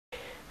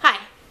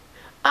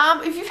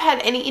If you've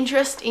had any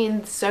interest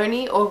in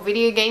Sony or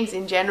video games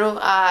in general,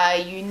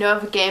 you know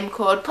of a game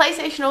called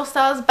PlayStation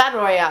All-Stars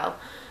Battle Royale.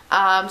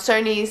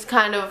 Sony's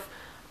kind of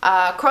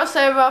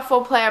crossover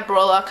 4-player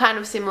brawler, kind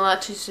of similar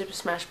to Super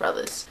Smash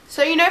Bros.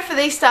 So you know, for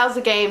these styles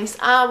of games,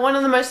 one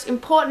of the most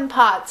important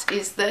parts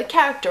is the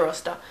character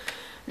roster.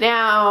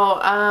 Now,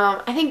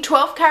 I think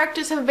 12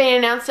 characters have been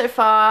announced so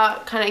far,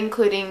 kind of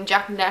including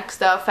Jak and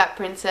Daxter, Fat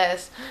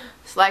Princess,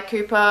 Sly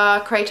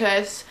Cooper,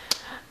 Kratos,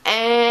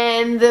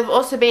 and there have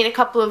also been a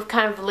couple of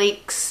kind of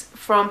leaks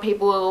from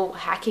people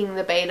hacking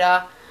the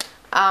beta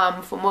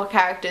for more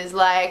characters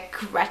like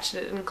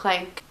Ratchet and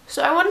Clank.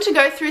 So I wanted to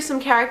go through some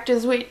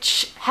characters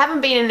which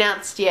haven't been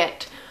announced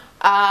yet,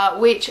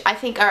 which I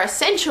think are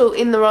essential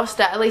in the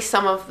roster, at least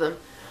some of them,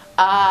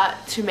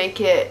 to make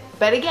it a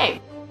better game.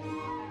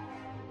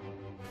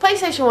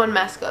 PlayStation 1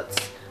 mascots.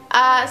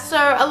 So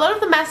a lot of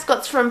the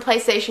mascots from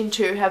PlayStation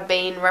 2 have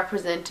been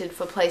represented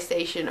for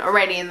PlayStation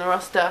already in the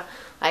roster,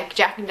 like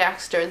Jak and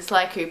Daxter and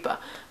Sly Cooper.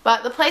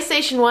 But the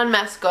PlayStation 1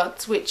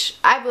 mascots, which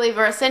I believe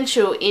are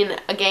essential in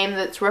a game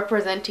that's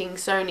representing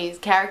Sony's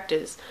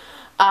characters,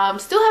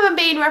 still haven't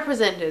been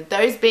represented,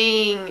 those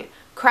being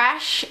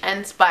Crash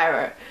and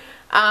Spyro.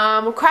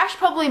 Crash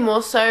probably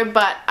more so,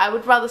 but I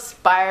would rather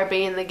Spyro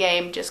be in the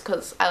game just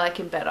because I like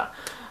him better.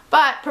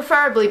 But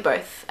preferably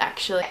both,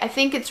 actually. I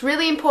think it's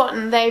really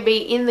important they be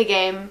in the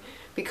game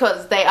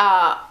because they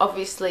are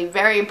obviously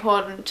very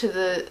important to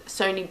the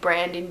Sony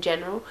brand in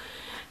general.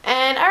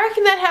 And I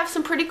reckon they'd have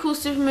some pretty cool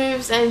super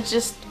moves and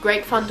just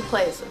great fun to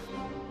play as them.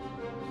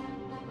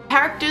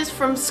 Characters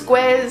from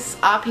Square's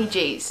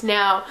RPGs.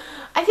 Now,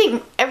 I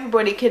think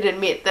everybody could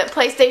admit that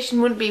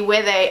PlayStation wouldn't be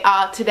where they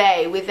are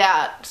today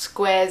without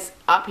Square's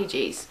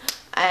RPGs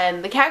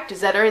and the characters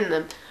that are in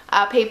them.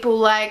 People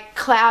like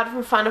Cloud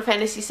from Final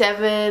Fantasy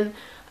VII,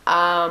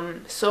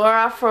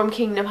 Sora from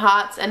Kingdom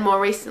Hearts, and more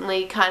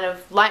recently kind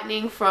of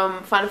Lightning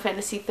from Final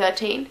Fantasy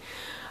XIII.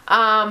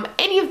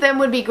 Any of them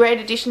would be great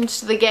additions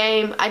to the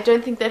game. I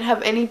don't think they'd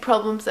have any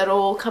problems at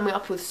all coming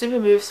up with super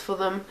moves for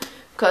them,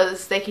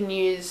 because they can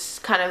use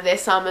kind of their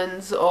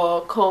summons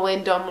or call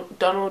in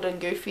Donald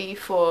and Goofy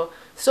for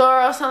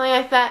Sora or something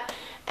like that.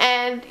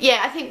 And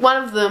yeah, I think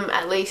one of them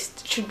at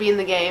least should be in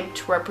the game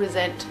to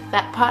represent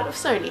that part of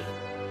Sony.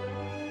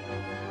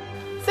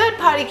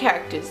 Third-party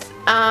characters.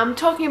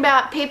 Talking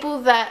about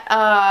people that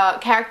are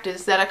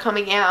characters that are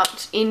coming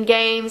out in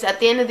games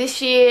at the end of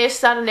this year,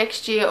 start of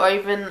next year, or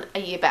even a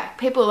year back.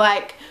 People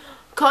like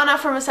Connor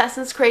from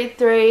Assassin's Creed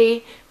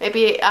 3,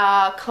 maybe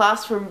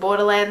Class from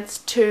Borderlands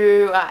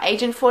 2,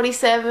 Agent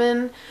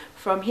 47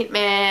 from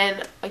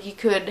Hitman. You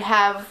could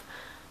have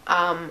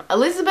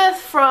Elizabeth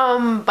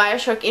from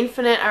BioShock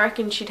Infinite. I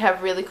reckon she'd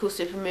have really cool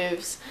super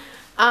moves.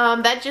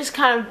 That just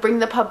kind of bring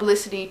the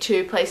publicity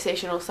to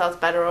PlayStation All-Stars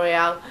Battle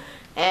Royale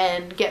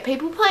and get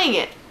people playing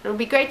it. It'll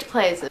be great to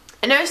play as them.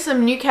 I know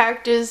some new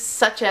characters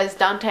such as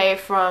Dante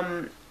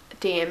from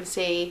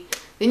DMC,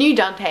 the new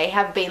Dante,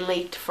 have been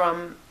leaked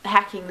from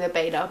hacking the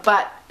beta,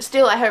 but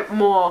still I hope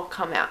more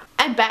come out.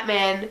 And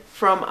Batman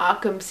from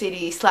Arkham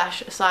City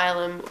 /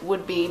 Asylum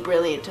would be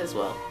brilliant as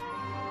well.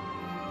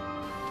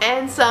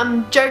 And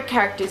some joke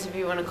characters, if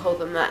you want to call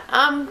them that.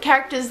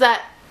 Characters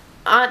that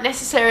aren't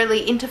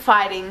necessarily into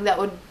fighting, that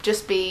would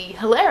just be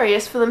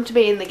hilarious for them to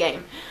be in the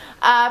game.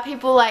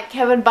 People like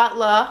Kevin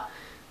Butler,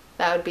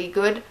 that would be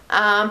good.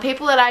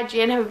 People at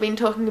IGN have been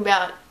talking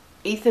about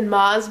Ethan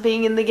Mars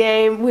being in the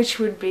game, which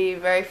would be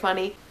very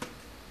funny.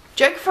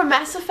 Joker from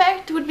Mass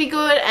Effect would be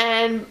good,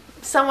 and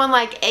someone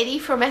like Eddie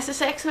from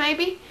SSX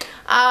maybe.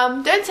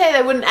 Don't say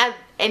they wouldn't add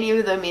any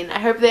of them in. I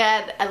hope they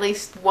add at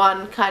least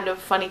one kind of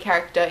funny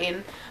character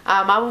in.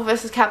 Marvel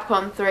vs.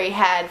 Capcom 3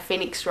 had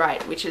Phoenix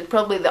Wright, which is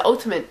probably the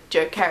ultimate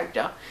joke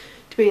character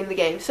to be in the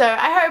game. So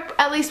I hope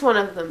at least one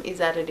of them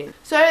is added in.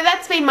 So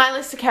that's been my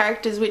list of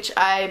characters which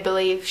I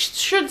believe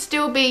should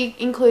still be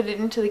included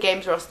into the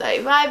game's roster.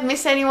 If I've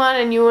missed anyone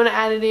and you want to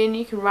add it in,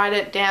 you can write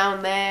it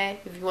down there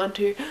if you want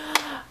to.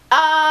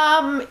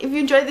 If you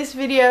enjoyed this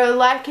video,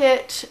 like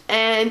it,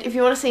 and if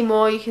you want to see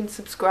more, you can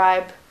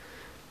subscribe,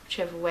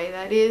 whichever way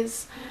that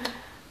is.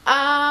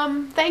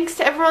 Thanks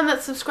to everyone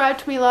that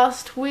subscribed to me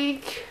last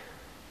week.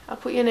 I'll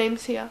put your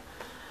names here.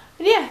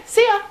 And yeah,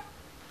 see ya!